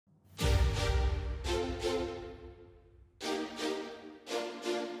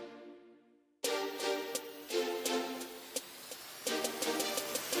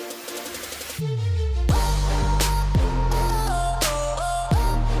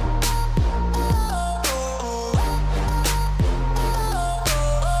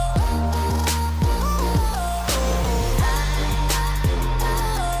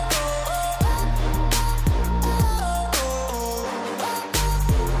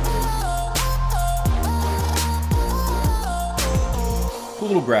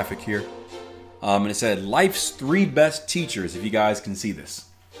little graphic here. And it said, life's 3 best teachers, if you guys can see this,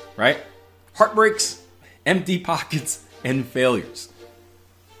 right? Heartbreaks, empty pockets, and failures.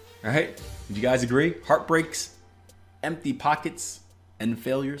 All right? Did you guys agree? Heartbreaks, empty pockets, and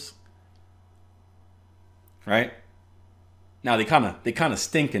failures. Right? Now they kind of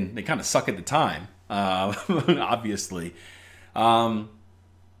stink and they kind of suck at the time, obviously. But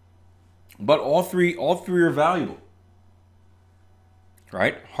all three are valuable.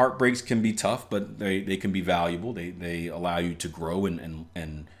 Right? Heartbreaks can be tough, but they can be valuable. They allow you to grow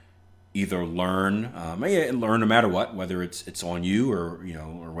and either learn no matter what, whether it's on you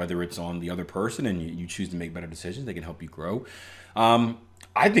or whether it's on the other person, and you choose to make better decisions. They can help you grow.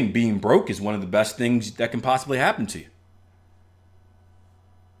 I think being broke is one of the best things that can possibly happen to you.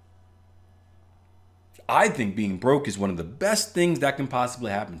 I think being broke is one of the best things that can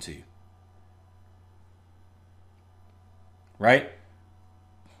possibly happen to you. Right?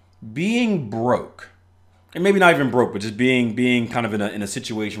 Being broke, and maybe not even broke, but just being kind of in a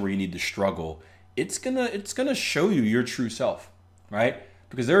situation where you need to struggle, it's gonna show you your true self, right?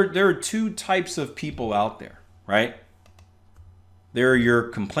 Because there are 2 types of people out there, right? There are your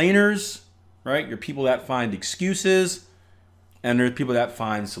complainers, right? Your people that find excuses, and there are people that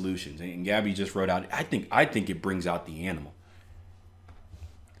find solutions. And Gabby just wrote out, I think it brings out the animal.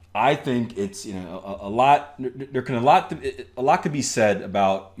 I think it's a lot. A lot could be said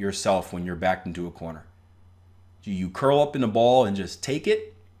about yourself when you're backed into a corner. Do you curl up in a ball and just take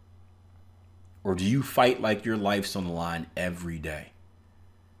it, or do you fight like your life's on the line every day?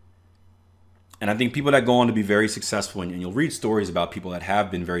 And I think people that go on to be very successful, and you'll read stories about people that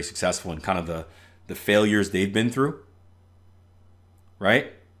have been very successful and kind of the failures they've been through.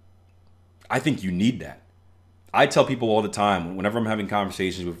 Right? I think you need that. I tell people all the time, whenever I'm having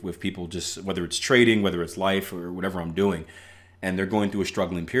conversations with people, just whether it's trading, whether it's life or whatever I'm doing, and they're going through a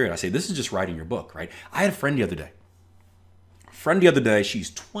struggling period, I say, this is just writing your book, right? I had a friend the other day. She's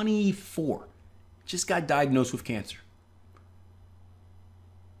 24, just got diagnosed with cancer.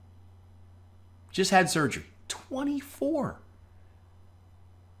 Just had surgery, 24.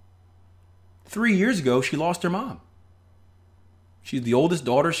 3 years ago, she lost her mom. She's the oldest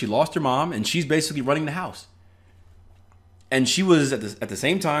daughter. She lost her mom, and she's basically running the house. And she was at the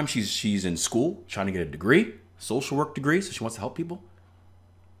same time, she's in school trying to get a degree, social work degree, so she wants to help people.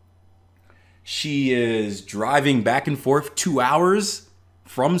 She is driving back and forth 2 hours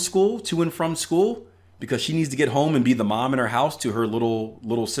to and from school, because she needs to get home and be the mom in her house to her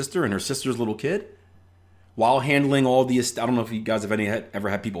little sister and her sister's little kid, while handling all the. I don't know if you guys have ever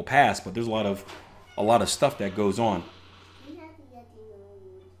had people pass, but there's a lot of stuff that goes on.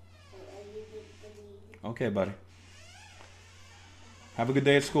 Okay, buddy. Have a good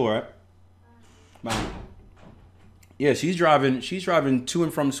day at school, all right? Bye. Yeah, she's driving to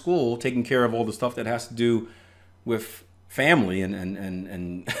and from school, taking care of all the stuff that has to do with family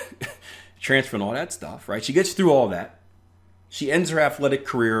and transfer and all that stuff, right? She gets through all that. She ends her athletic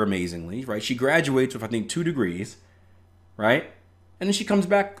career amazingly, right? She graduates with, I think, 2 degrees, right? And then she comes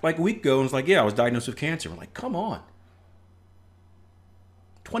back like a week ago and is like, yeah, I was diagnosed with cancer. We're like, come on.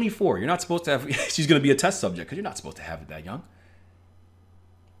 24, you're not supposed to have, she's going to be a test subject because you're not supposed to have it that young.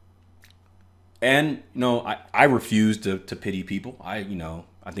 And, I refuse to pity people. I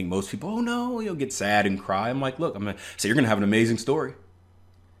think most people, oh no, get sad and cry. I'm like, look, so you're going to have an amazing story.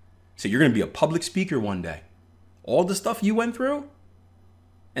 So you're going to be a public speaker one day. All the stuff you went through,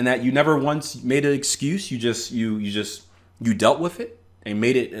 and that you never once made an excuse. You dealt with it and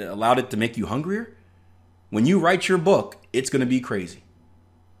allowed it to make you hungrier. When you write your book, it's going to be crazy.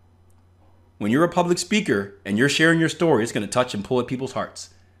 When you're a public speaker and you're sharing your story, it's going to touch and pull at people's hearts.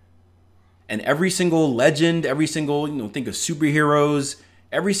 And every single legend, every single, think of superheroes,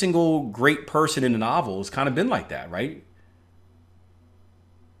 every single great person in a novel has kind of been like that, right?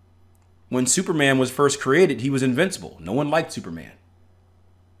 When Superman was first created, he was invincible. No one liked Superman.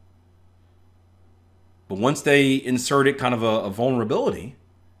 But once they inserted kind of a vulnerability,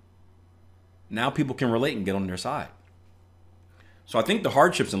 now people can relate and get on their side. So I think the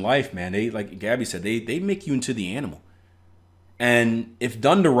hardships in life, man, they, like Gabby said, they make you into the animal. And if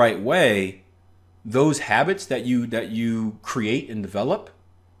done the right way, those habits that you create and develop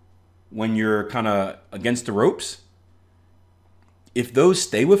when you're kind of against the ropes, if those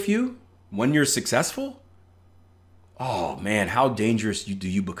stay with you when you're successful, oh man, how dangerous do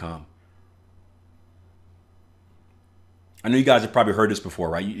you become? I know you guys have probably heard this before,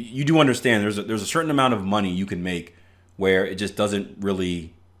 right? You do understand there's a certain amount of money you can make where it just doesn't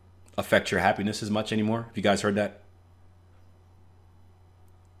really affect your happiness as much anymore. Have you guys heard that?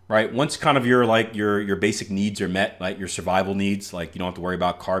 right? Once kind of your basic needs are met, like your survival needs, like you don't have to worry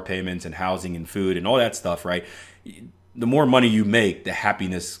about car payments and housing and food and all that stuff, right? The more money you make, the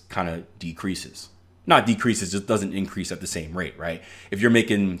happiness kind of decreases. Not decreases, just doesn't increase at the same rate, right? If you're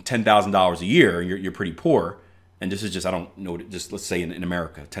making $10,000 a year and you're pretty poor, and this is just, I don't know, just let's say in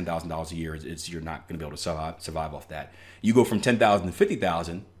America, $10,000 a year is you're not going to be able to survive off that. You go from 10,000 to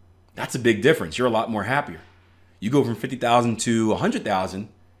 50,000, that's a big difference. You're a lot more happier. You go from 50,000 to 100,000,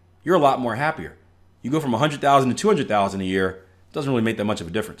 you're a lot more happier. You go from 100,000 to 200,000 a year, it doesn't really make that much of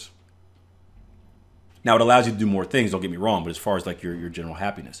a difference. Now it allows you to do more things, don't get me wrong, but as far as like your general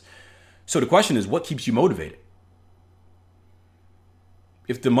happiness. So the question is, what keeps you motivated?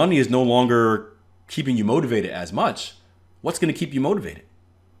 If the money is no longer keeping you motivated as much, what's going to keep you motivated?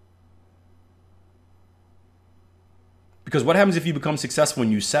 Because what happens if you become successful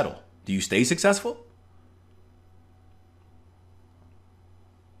and you settle? Do you stay successful?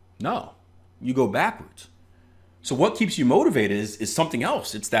 No, you go backwards. So what keeps you motivated is something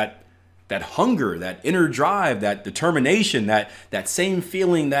else. It's that hunger, that inner drive, that determination, that same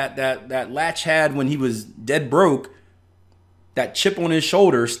feeling that Latch had when he was dead broke, that chip on his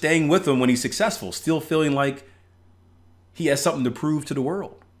shoulder, staying with him when he's successful, still feeling like he has something to prove to the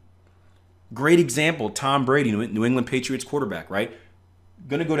world. Great example, Tom Brady, New England Patriots quarterback, right?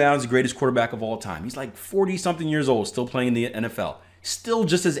 Gonna go down as the greatest quarterback of all time. He's like 40-something years old, still playing in the NFL. Still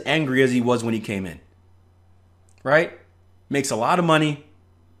just as angry as he was when he came in, right? Makes a lot of money.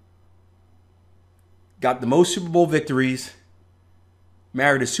 Got the most Super Bowl victories.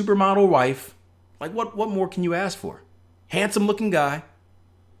 Married a supermodel wife. Like, what more can you ask for? Handsome looking guy.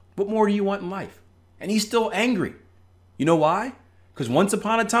 What more do you want in life? And he's still angry. You know why? Because once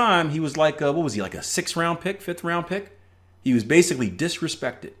upon a time, he was like, what was he, like a 6th-round pick, 5th-round pick? He was basically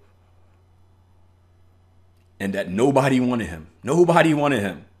disrespected. And that nobody wanted him. Nobody wanted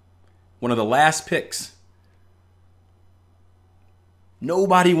him. One of the last picks.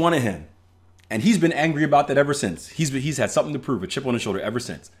 Nobody wanted him. And he's been angry about that ever since. He's had something to prove, a chip on his shoulder ever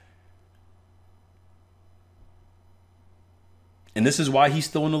since. And this is why he's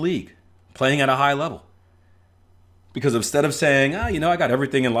still in the league, playing at a high level. Because instead of saying, I got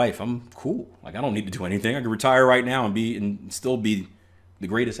everything in life, I'm cool. Like, I don't need to do anything. I can retire right now and still be the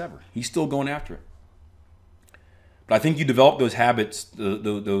greatest ever. He's still going after it. But I think you develop those habits,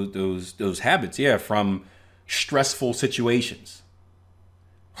 those habits, from stressful situations.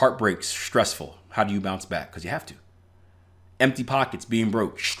 Heartbreaks, stressful. How do you bounce back? Because you have to. Empty pockets, being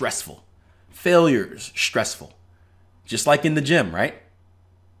broke, stressful. Failures, stressful. Just like in the gym, right?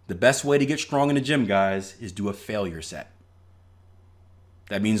 The best way to get strong in the gym, guys, is do a failure set.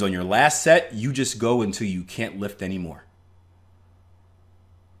 That means on your last set, you just go until you can't lift anymore.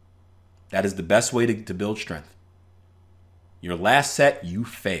 That is the best way to build strength. Your last set, you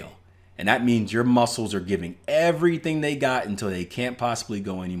fail. And that means your muscles are giving everything they got until they can't possibly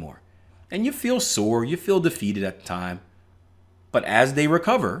go anymore. And you feel sore, you feel defeated at the time. But as they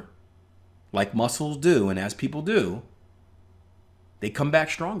recover, like muscles do and as people do, they come back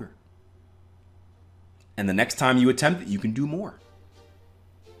stronger. And the next time you attempt it, you can do more.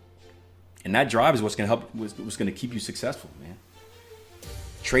 And that drive is what's going to help, what's going to keep you successful, man.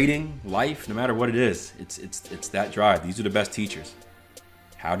 Trading, life, no matter what it is, it's that drive. These are the best teachers.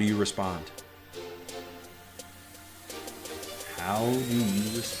 How do you respond? How do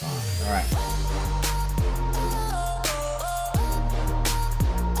you respond? All right.